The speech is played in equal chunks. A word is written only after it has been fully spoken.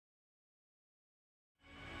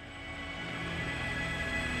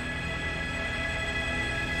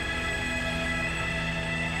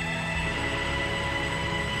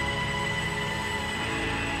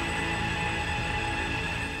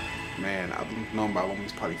man, I've known about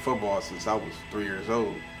women's poly football since I was 3 years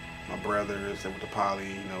old. My brothers, they went to poly,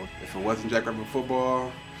 you know. If it wasn't Jackrabbit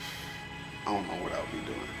football, I don't know what I would be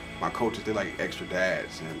doing. My coaches, they're like extra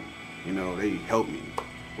dads, and you know, they helped me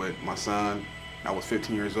with my son. I was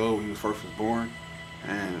 15 years old when he was born,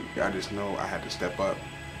 and I just know I had to step up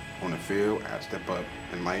on the field. I had to step up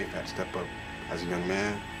in life. I had to step up as a young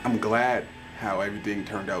man. I'm glad how everything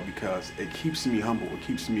turned out because it keeps me humble. It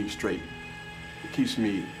keeps me straight. It keeps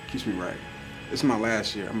me right. This is my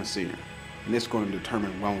last year. I'm a senior, and it's going to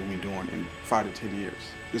determine what I'm going to be doing in 5 to 10 years.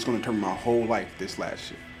 It's going to determine my whole life this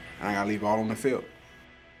last year, and I got to leave it all on the field.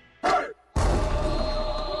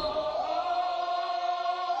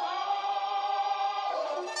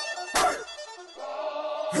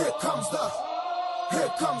 Here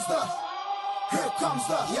comes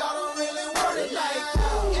the, y'all don't really want it like,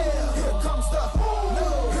 yeah. Here comes the,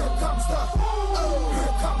 no. Here comes the, oh.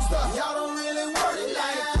 Here comes the, y'all don't really want it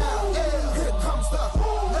like, yeah. Here comes the,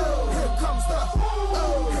 no. Here comes the,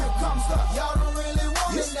 oh. Here comes the, y'all don't really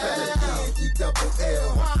want it now. E-double-L,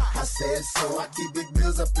 I said so. I keep big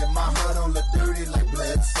bills up in my heart on the dirty like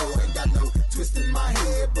blood, so ain't got no twist in my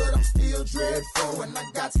head, but I'm still dreadful, and I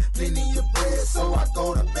got plenty of bread, so I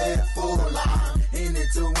go to bed full of lime.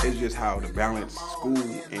 It's just how to balance school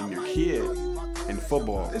and your kid and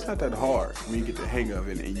football. It's not that hard when you get the hang of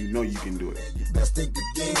it and you know you can do it. Best think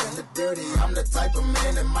again, the dirty. I'm the type of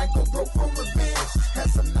man that might go broke for revenge. Had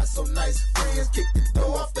some not so nice friends, kick the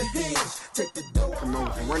door off the hinge, take the door. I'm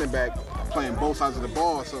a running back, playing both sides of the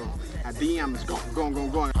ball, so at DM is going.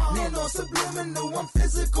 Man on subliminal, I'm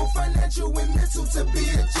physical, financial, and mental to be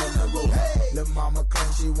a general. Hey, the mama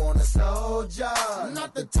claims she want a soldier,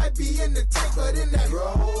 not the type be in the tank, but in that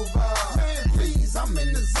Rover. Man, please, I'm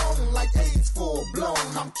in the zone like AIDS full blown.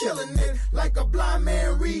 I'm killing it like a blind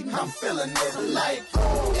man reading. I'm feeling it like,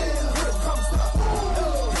 oh, yeah. Here comes the,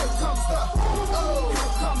 oh, here comes the, oh,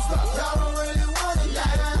 here comes the. Y'all don't really want it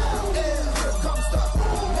like, yeah. Here comes the,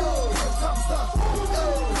 oh, here comes the,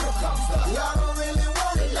 oh, here comes the. Y'all don't really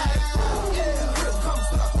want it like, yeah. Here comes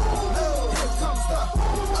the, oh, here comes the,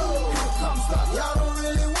 oh, here comes the. Y'all don't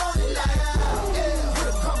really want it like, yeah.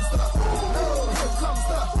 Here comes the, oh, here comes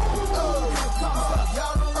the, oh, here comes the.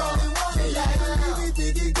 Y'all don't really want it like,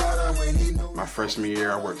 think he got her when he knew. My freshman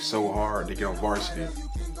year, I worked so hard to get on varsity.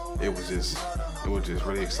 It was just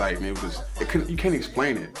really exciting. You can't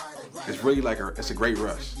explain it. It's really like it's a great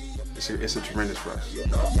rush. It's a tremendous rush. Y'all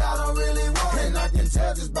don't really want it, and I can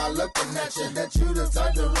tell just by looking at you that you the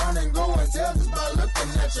type to run and go and tell just by looking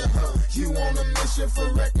at you. You on a mission for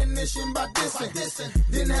recognition by dissing.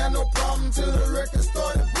 Didn't have no problem till the record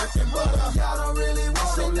started breaking, but y'all don't really want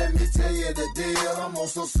it. So let me tell you the deal. I'm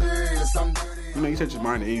also serious. I'm dirty. You know, you set your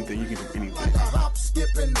mind to anything, you can do anything. Hop,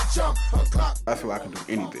 skipping the jump, a clock. I feel I can do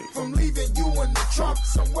anything. From leaving you in the trunk,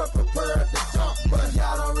 somewhere prepared to dump, but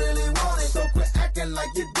y'all don't really want it. So quit acting like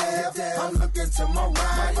you're dead. I'm looking to my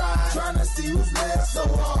right, trying to see who's left. So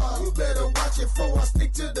you better watch it before I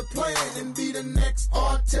stick to the plan and be the next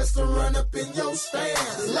artist to run up in your stand.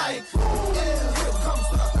 Like, yeah, here comes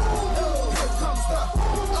the, oh, here comes the,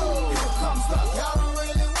 oh, here comes the. Y'all don't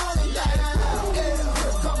really want it like, yeah,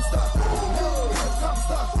 here comes the, oh, here comes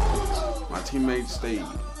the. Oh. My teammates stayed.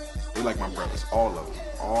 They like my brothers, all of them,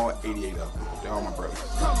 all 88 of them. They're all my brothers. Here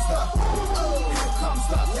comes the, oh, here comes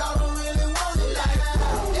the. Y'all don't really want it like,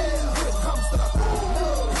 yeah, here comes the,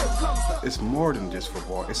 oh, here comes the. It's more than just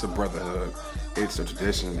football. It's a brotherhood. It's a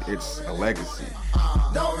tradition. It's a legacy.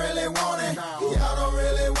 Don't really want it. Y'all don't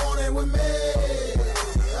really want it with me.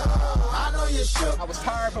 I know you shook. I was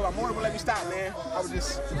tired, but my morning wouldn't let me stop, man. I was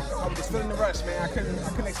just feeling the rush, man. I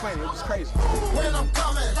couldn't explain it. It was crazy. When I'm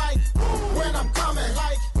coming, like, when I'm coming,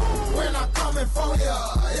 like, when I'm coming for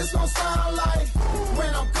ya, it's gonna sound like,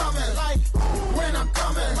 when I'm coming, like, when I'm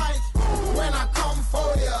coming, like, when I come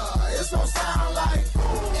for ya, it's gonna sound like,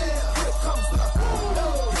 yeah, here comes the,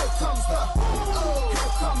 oh, here comes the, oh,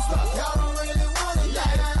 here comes the. Y'all don't really want it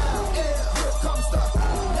like, yeah, here comes the,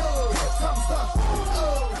 oh, here comes the,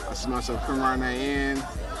 oh. I see myself coming around that end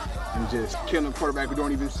and just killing a quarterback who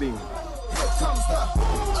don't even see me. Here comes the,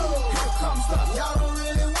 oh, here comes the. Y'all don't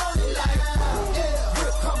really want it like, yeah,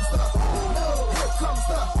 here comes the, oh, here comes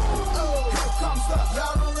the, oh, here comes the.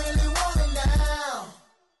 Y'all don't really want it now.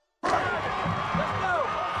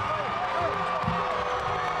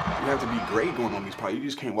 You have to be great going on these parties. You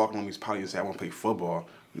just can't walk on these parties and say, I want to play football.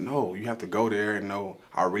 No, you have to go there and know,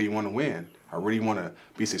 I really want to win. I really want to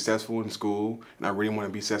be successful in school, and I really want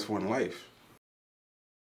to be successful in life.